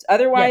focused, Yes.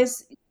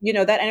 otherwise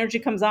that energy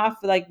comes off,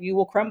 like you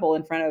will crumble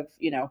in front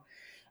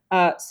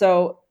of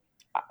so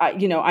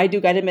I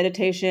do guided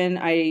meditation.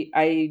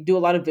 I do a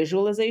lot of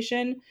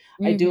visualization.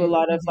 I do a Mhm,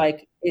 lot of mhm.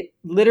 like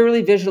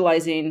literally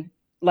visualizing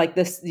like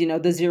this,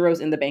 the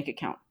zeros in the bank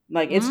account.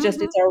 Like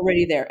Mhm, it's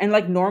already there. And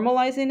like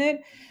normalizing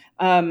it,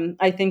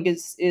 I think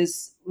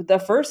is the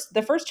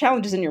first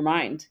challenge is in your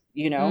mind,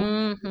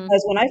 mhm.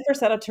 because when I first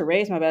set out to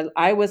raise my bed,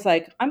 I was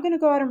like, I'm gonna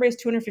go out and raise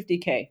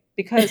 250K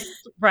because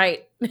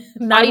Right. I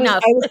Not was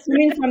enough. I was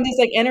coming from this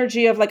like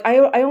energy of like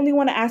I only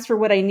want to ask for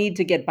what I need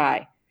to get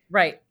by.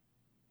 Right.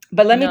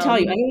 But let me No, tell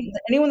you, you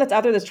anyone that's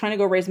out there that's trying to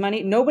go raise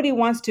money, nobody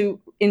wants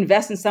to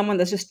invest in someone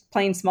that's just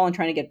playing small and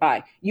trying to get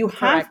by. You have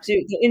correct.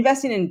 to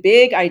investing in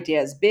big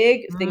ideas,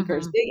 big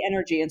thinkers, Mhm. big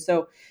energy. And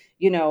so,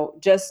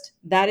 just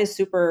that is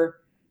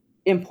super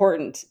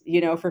important,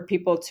 for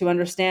people to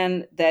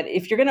understand that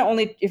if you're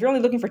only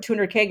looking for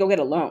 200K, go get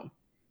a loan,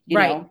 you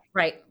Right, know,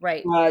 right,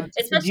 right. use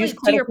Especially to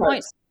credit your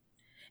point. cards.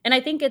 And I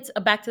think it's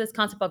back to this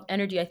concept of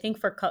energy. I think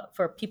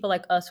for people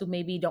like us who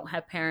maybe don't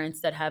have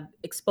parents that have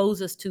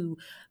exposed us to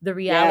the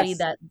reality Yes.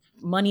 that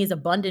money is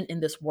abundant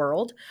in this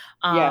world,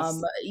 Yes.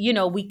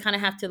 we kind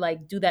of have to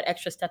like do that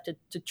extra step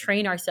to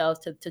train ourselves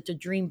to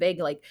dream big.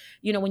 Like,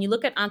 when you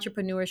look at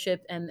entrepreneurship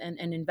and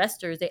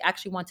investors, they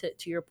actually want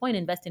to your point,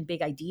 invest in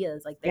big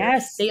ideas. Like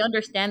Yes. they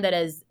understand that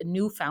as a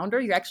new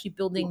founder, you're actually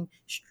building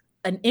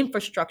an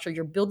infrastructure.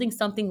 You're building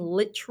something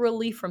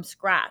literally from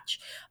scratch.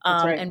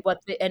 That's right. And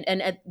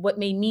what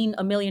may mean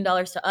 $1 million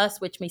to us,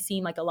 which may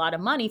seem like a lot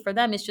of money for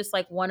them, is just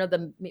like one of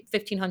the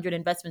 1,500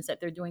 investments that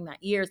they're doing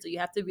that year. So you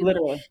have to really,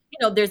 Literally.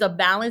 there's a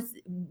balance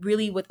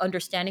really with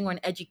understanding or an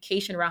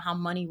education around how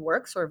money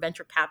works or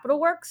venture capital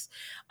works,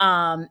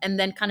 and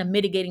then kind of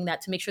mitigating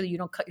that to make sure that you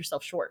don't cut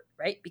yourself short,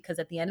 right? Because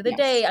at the end of the Yes.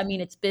 day, I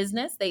mean, it's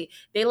business. They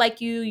like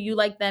you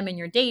like them, and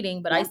you're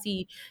dating. But I Yeah.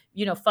 see,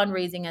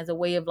 fundraising as a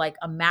way of like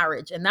a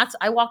marriage. And that's,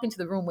 I walk into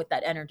the room with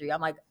that energy. I'm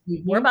like,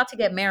 we're Hmm. about to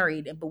get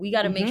married, but we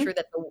got to make Hmm. sure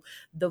that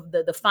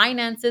the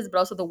finances, but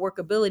also the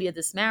workability of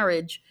this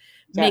marriage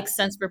makes Yes.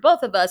 sense for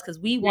both of us because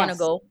we want to Yes.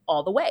 go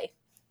all the way.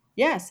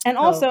 Yes. And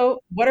So also,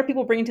 what are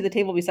people bringing to the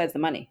table besides the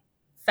money?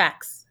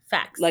 facts,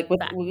 facts, Like with,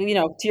 facts.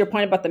 to your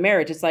point about the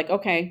marriage, it's like,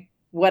 okay,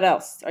 what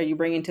else are you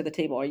bringing to the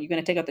table? Are you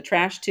going to take out the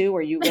trash too?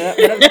 Or you, what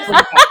other skills you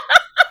got?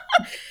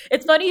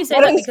 It's funny you say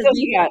What that other because skills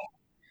you got?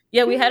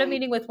 yeah, we had a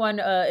meeting with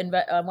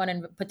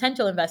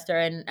potential investor,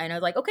 and I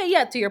was like, okay,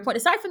 yeah, to your point,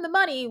 aside from the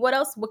money, what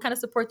else? What kind of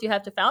support do you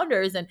have to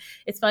founders? And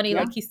it's funny,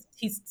 Yeah. like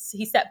he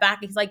stepped back.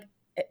 And he's like,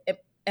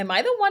 am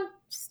I the one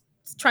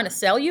trying to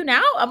sell you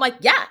now? I'm like,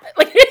 yeah,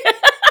 like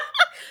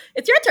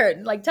it's your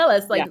turn. Like, tell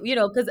us, Yeah. like,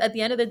 because at the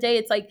end of the day,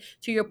 it's like,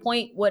 to your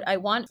point, what I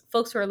want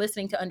folks who are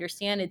listening to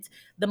understand, it's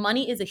the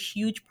money is a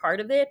huge part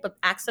of it, but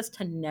access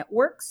to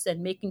networks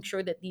and making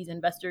sure that these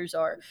investors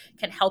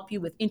can help you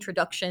with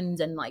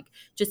introductions and like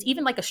just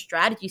even like a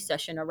strategy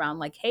session around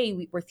like,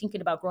 hey, we're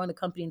thinking about growing the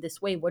company in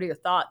this way. What are your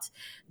thoughts?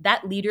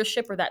 That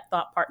leadership or that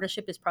thought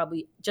partnership is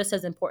probably just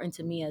as important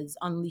to me as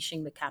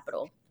unleashing the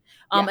capital.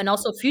 Yeah. And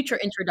also future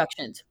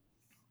introductions.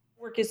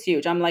 Work is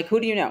huge. I'm like, who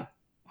do you know?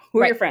 Who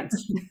are Right. your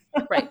friends?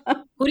 Right.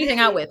 Who do you hang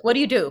out with? What do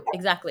you do?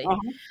 Exactly.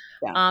 Uh-huh.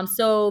 Yeah.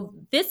 So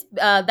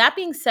that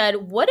being said,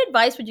 what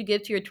advice would you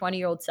give to your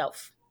 20-year-old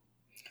self?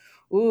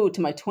 Ooh, to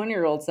my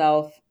 20-year-old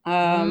self.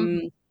 Hmm.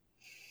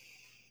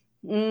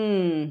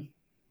 Mm,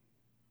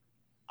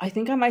 I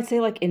think I might say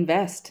like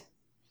invest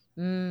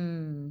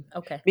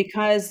Okay.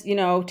 because,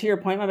 to your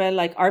point, my bad,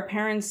 like our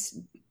parents,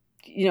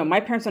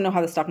 my parents don't know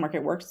how the stock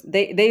market works.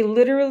 They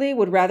literally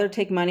would rather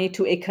take money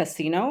to a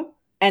casino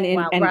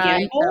Wow. and Right.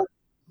 Yep. gamble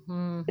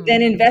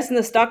than Hmm. invest in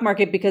the stock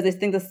market because they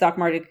think the stock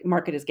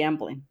market is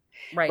gambling,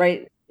 Right.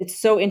 right? It's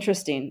so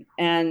interesting.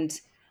 And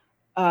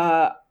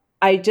uh,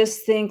 I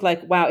just think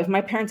like, wow, if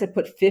my parents had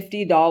put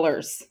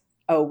 $50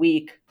 a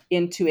week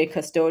into a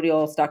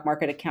custodial stock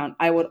market account,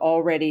 I would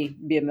already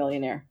be a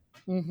millionaire.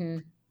 Hmm. Hmm.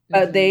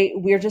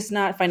 We're just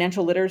not,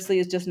 financial literacy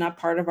is just not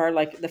part of our,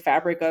 like the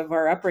fabric of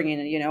our upbringing,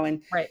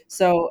 and Right.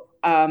 so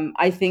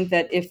I think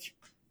that if,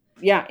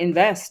 yeah,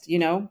 invest,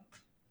 I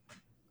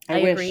I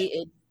agree.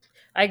 wish.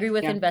 I agree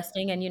with Yeah.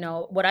 investing. And,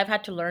 what I've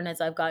had to learn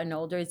as I've gotten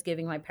older is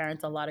giving my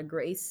parents a lot of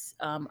grace.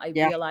 I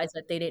Yeah. realized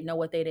that they didn't know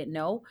what they didn't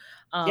know.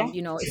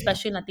 Yeah.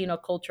 Especially in Latino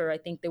culture, I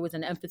think there was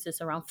an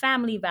emphasis around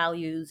family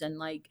values and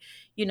like,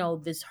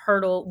 this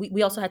hurdle.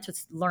 We also had to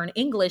learn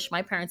English.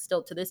 My parents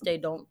still to this day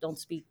don't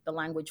speak the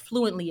language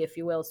fluently, if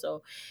you will.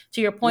 So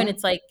to your point, Yeah.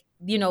 it's like,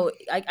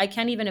 I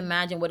can't even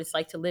imagine what it's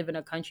like to live in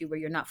a country where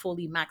you're not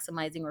fully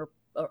maximizing or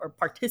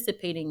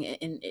participating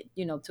in it,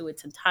 to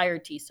its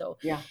entirety. So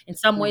Yeah. in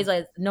some Yeah. ways,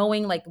 like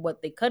knowing like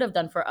what they could have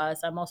done for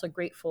us, I'm also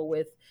grateful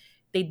with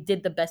they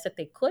did the best that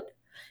they could.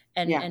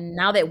 Yeah. And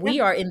now that Yeah. we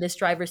are in this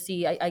driver's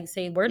seat, I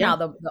say we're Yeah. now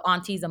the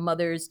aunties and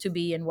mothers to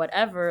be and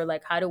whatever.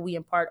 Like, how do we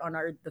impart on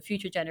the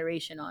future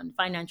generation on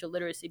financial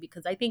literacy?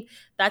 Because I think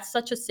that's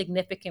such a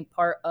significant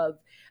part of,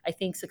 I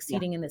think, Yeah.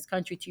 succeeding in this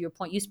country. To your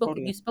point, you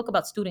Totally. spoke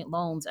about student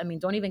loans. I mean,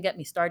 don't even get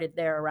me started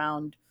there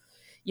around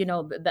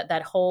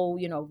that whole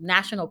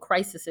national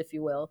crisis, if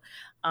you will.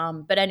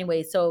 But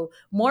anyway, so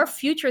more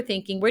future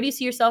thinking, where do you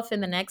see yourself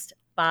in the next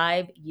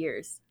 5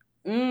 years?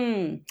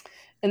 Mm.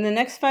 In the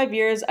next 5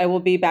 years, I will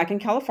be back in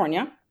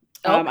California.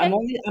 Okay. I'm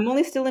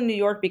only still in New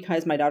York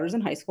because my daughter's in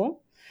high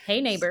school.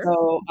 Hey, neighbor.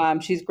 So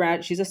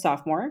she's a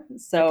sophomore.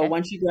 So Okay.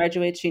 once she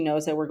graduates, she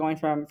knows that we're going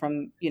from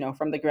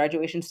the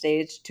graduation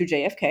stage to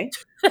JFK.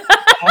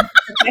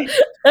 Okay.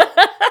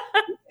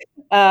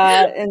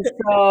 And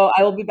so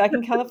I will be back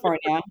in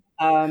California.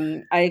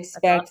 I That's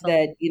expect awesome.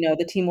 that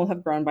the team will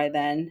have grown by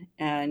then,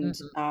 and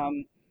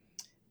Hmm.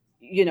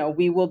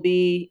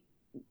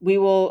 we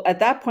will at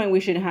that point we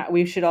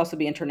should also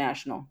be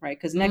international, right?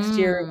 Because next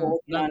year we're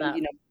working Love on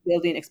that.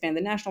 building, expand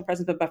the national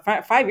presence, but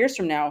by 5 years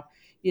from now,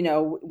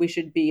 we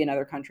should be in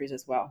other countries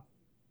as well.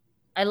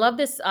 I love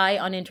this eye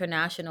on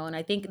international, and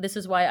I think this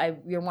is why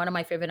you're one of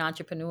my favorite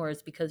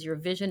entrepreneurs because your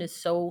vision is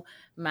so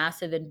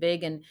massive and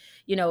big. And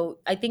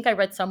I think I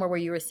read somewhere where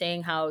you were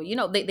saying how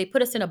they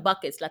put us in a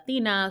buckets,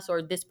 Latinas,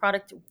 or this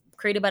product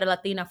created by a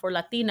Latina for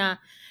Latina.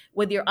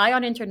 With your eye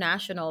on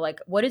international, like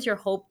what is your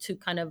hope to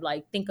kind of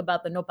like think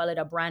about the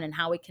Nopalera brand and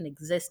how it can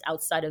exist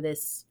outside of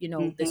this,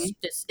 Hmm.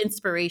 this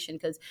inspiration?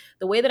 Because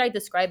the way that I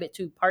describe it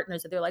to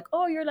partners, that they're like,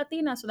 "Oh, you're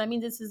Latina, so that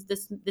means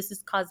this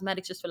is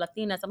cosmetics just for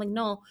Latinas." I'm like,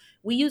 no,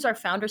 we use our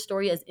founder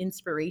story as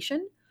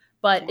inspiration,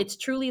 but Yeah. it's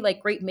truly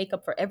like great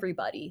makeup for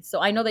everybody.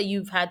 So I know that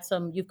you've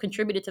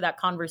contributed to that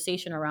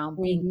conversation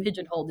around being Hmm.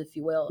 pigeonholed, if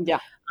you will, Yeah.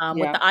 with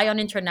Yeah. the Eye on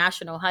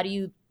International. How do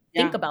you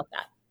think Yeah. about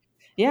that?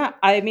 Yeah,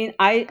 I mean,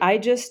 I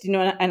just,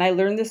 and I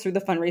learned this through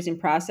the fundraising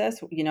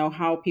process,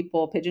 how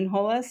people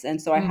pigeonhole us.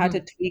 And so I had to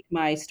Mm-hmm. tweak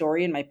my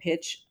story and my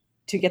pitch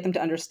to get them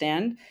to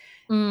understand.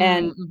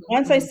 And Mm-hmm.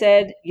 once I Mm-hmm.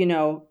 said,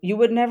 you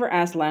would never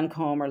ask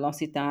Lancome or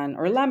L'Occitane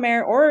or La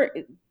Mer or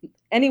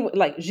any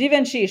like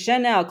Givenchy,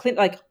 Chanel,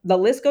 like the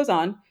list goes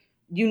on.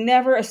 You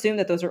never assume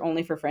that those are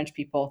only for French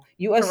people.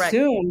 You Correct.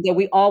 assume that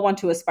we all want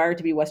to aspire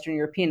to be Western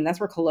European. And that's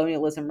where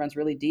colonialism runs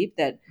really deep,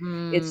 that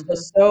it's Mm-hmm.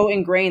 just so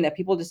ingrained that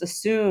people just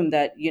assume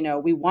that,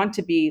 we want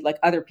to be like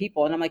other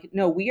people. And I'm like,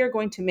 no, we are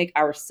going to make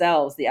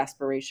ourselves the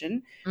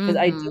aspiration, because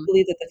I do Mm-hmm.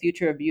 believe that the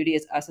future of beauty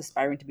is us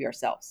aspiring to be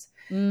ourselves.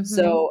 Mm-hmm.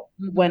 So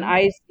when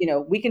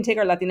Mm-hmm. we can take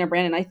our Latina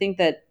brand, and I think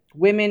that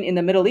women in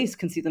the Middle East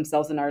can see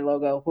themselves in our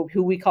logo,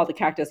 who we call the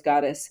cactus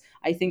goddess.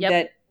 I think Yep.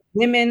 that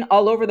women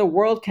all over the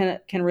world can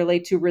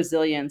relate to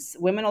resilience.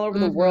 Women all over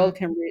the Mm-hmm. world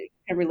can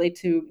relate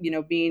to,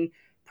 being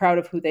proud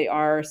of who they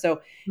are.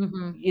 So,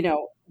 Mm-hmm.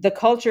 the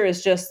culture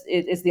is just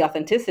it's the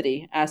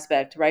authenticity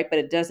aspect, right? But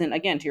it doesn't,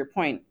 again, to your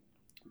point,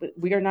 but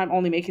we are not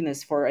only making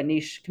this for a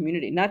niche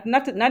community. Not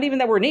even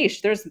that we're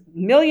niche. There's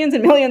millions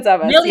and millions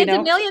of us, Millions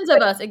and millions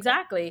of us,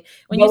 exactly.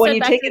 When you but when said you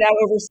back take it to out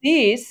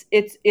overseas,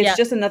 it's yeah,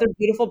 just another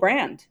beautiful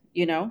brand.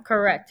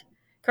 correct.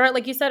 Correct.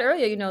 Like you said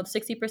earlier,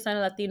 60%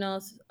 of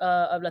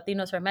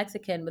Latinos are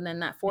Mexican, but then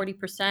that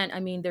 40%, I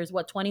mean, there's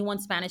what, 21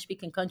 Spanish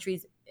speaking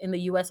countries in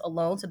the US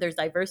alone. So there's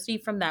diversity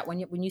from that. When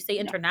you say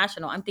Yeah,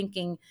 international, I'm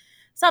thinking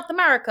South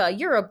America,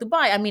 Europe,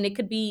 Dubai. I mean, it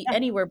could be yeah,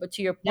 anywhere, but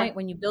to your yeah, point,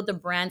 when you build a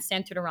brand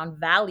centered around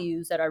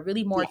values that are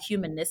really more yeah,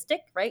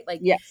 humanistic, right?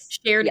 Like yes,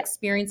 shared yeah,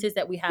 experiences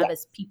that we yeah, have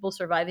as people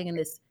surviving in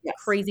this yes,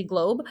 crazy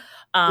globe,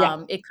 yeah,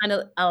 it kind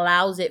of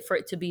allows it for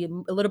it to be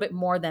a little bit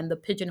more than the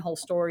pigeonhole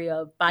story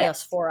of by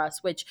us yes, for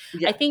us, which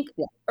I yeah, think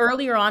yeah,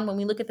 earlier on when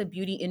we look at the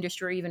beauty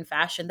industry or even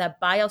fashion, that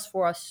by us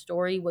for us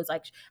story was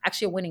like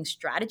actually a winning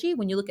strategy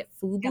when you look at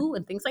yeah, FUBU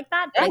and things like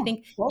that. But yeah, I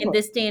think in totally.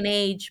 this day and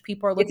age,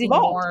 people are It's looking evolved.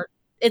 more,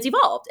 it's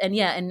evolved. And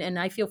yeah, and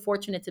I feel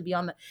fortunate to be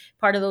on the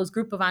part of those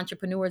group of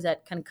entrepreneurs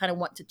that can kind of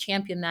want to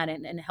champion that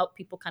and help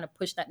people kind of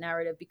push that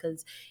narrative,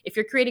 because if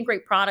you're creating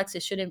great products,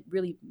 it shouldn't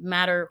really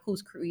matter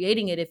who's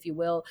creating it, if you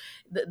will.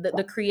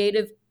 The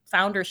creative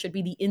founder should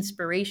be the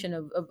inspiration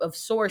of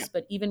Yeah, source.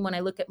 But even when I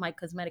look at my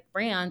cosmetic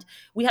brand,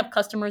 we have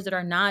customers that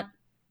are not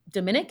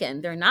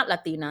Dominican, they're not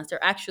Latinas,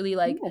 they're actually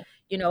like,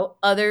 no,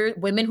 other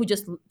women who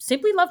just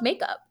simply love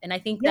makeup. And I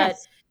think that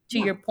yes, to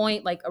yeah, your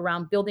point, like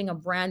around building a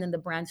brand and the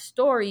brand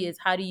story is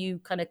how do you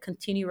kind of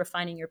continue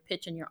refining your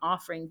pitch and your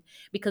offering?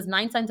 Because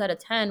 9 times out of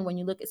 10, when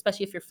you look,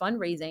 especially if you're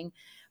fundraising,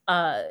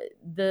 uh,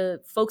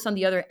 the folks on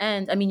the other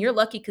end, I mean, you're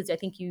lucky because I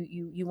think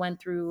you went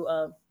through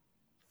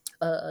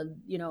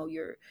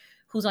your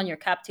who's on your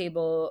cap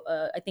table,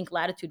 I think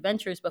Latitude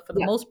Ventures, but for the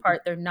yeah, most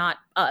part they're not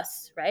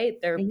us, right?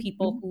 They're mhm,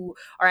 people mhm, who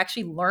are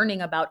actually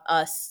learning about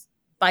us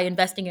by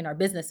investing in our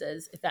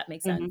businesses, if that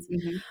makes mhm, sense.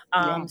 mhm,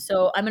 yeah,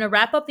 So I'm going to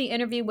wrap up the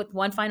interview with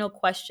one final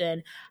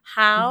question.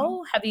 mhm.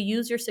 How have you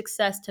used your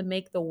success to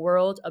make the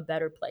world a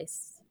better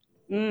place?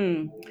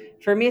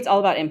 For me, it's all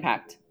about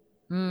impact.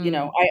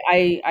 Mm.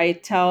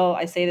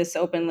 I say this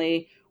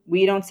openly.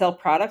 We don't sell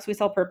products; we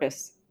sell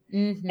purpose.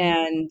 Hmm.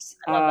 And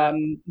I love that.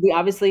 we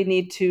obviously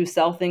need to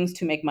sell things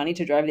to make money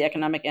to drive the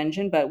economic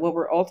engine. But what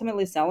we're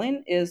ultimately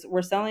selling is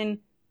we're selling,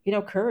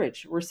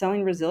 courage. We're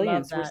selling Love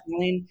resilience. We're that.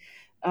 selling,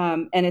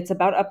 and it's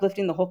about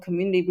uplifting the whole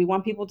community. We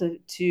want people to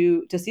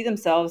see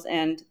themselves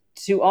and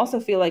to also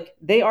feel like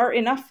they are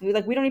enough.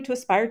 Like we don't need to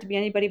aspire to be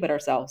anybody but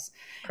ourselves.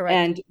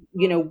 Correct. And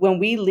when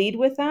we lead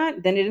with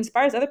that, then it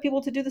inspires other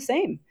people to do the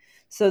same.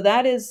 So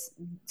that is,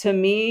 to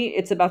me,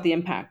 it's about the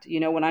impact.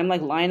 When I'm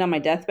like lying on my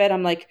deathbed,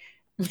 I'm like,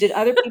 did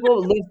other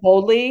people live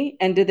boldly,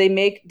 and did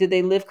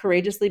they live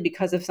courageously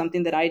because of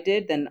something that I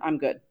did? Then I'm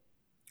good.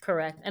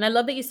 Correct. And I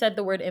love that you said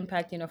the word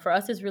impact. For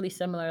us is really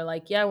similar.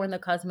 Like, yeah, we're in the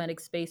cosmetic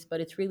space,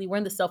 but it's really we're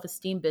in the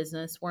self-esteem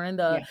business. We're in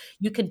the Yeah,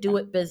 you can yeah, do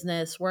it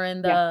business. yeah,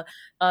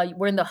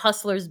 We're in the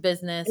hustlers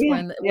business. yeah,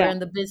 We're yeah, in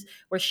the biz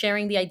we're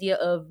sharing the idea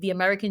of the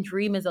American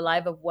dream is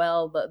alive of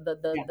well,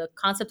 yeah, the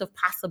concept of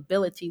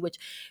possibility, which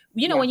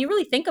yeah, when you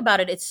really think about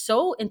it, it's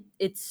so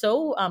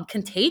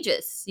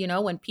contagious,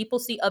 when people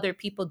see other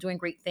people doing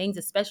great things,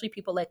 especially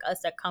people like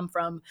us that come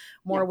from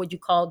yeah, more what you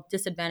call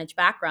disadvantaged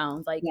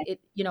backgrounds. Like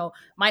yeah,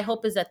 my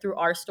hope is that through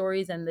our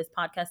stories and this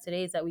podcast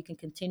today is that we can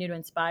continue to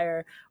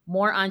inspire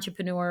more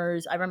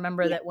entrepreneurs. I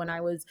remember yeah, that when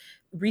I was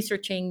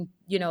researching,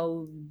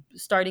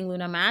 starting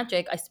Luna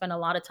Magic, I spent a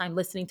lot of time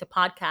listening to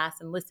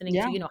podcasts and listening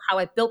to, yeah. how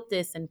I built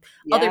this and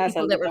other Yes, I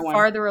people that love were that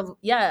one.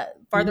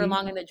 farther Hmm.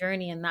 along in the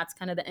journey. And that's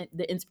kind of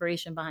the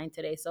inspiration behind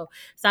today. So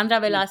Sandra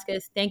Yeah,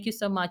 Velasquez, thank you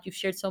so much. You've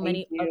shared so thank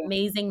many you.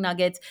 amazing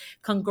nuggets.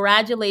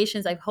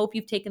 Congratulations. I hope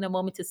you've taken a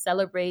moment to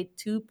celebrate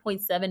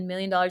 $2.7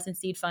 million in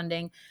seed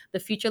funding. The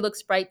future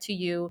looks bright to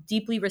you.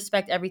 Deeply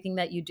respect everything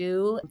that you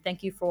do.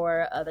 Thank you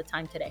for the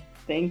time today.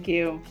 Thank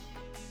you.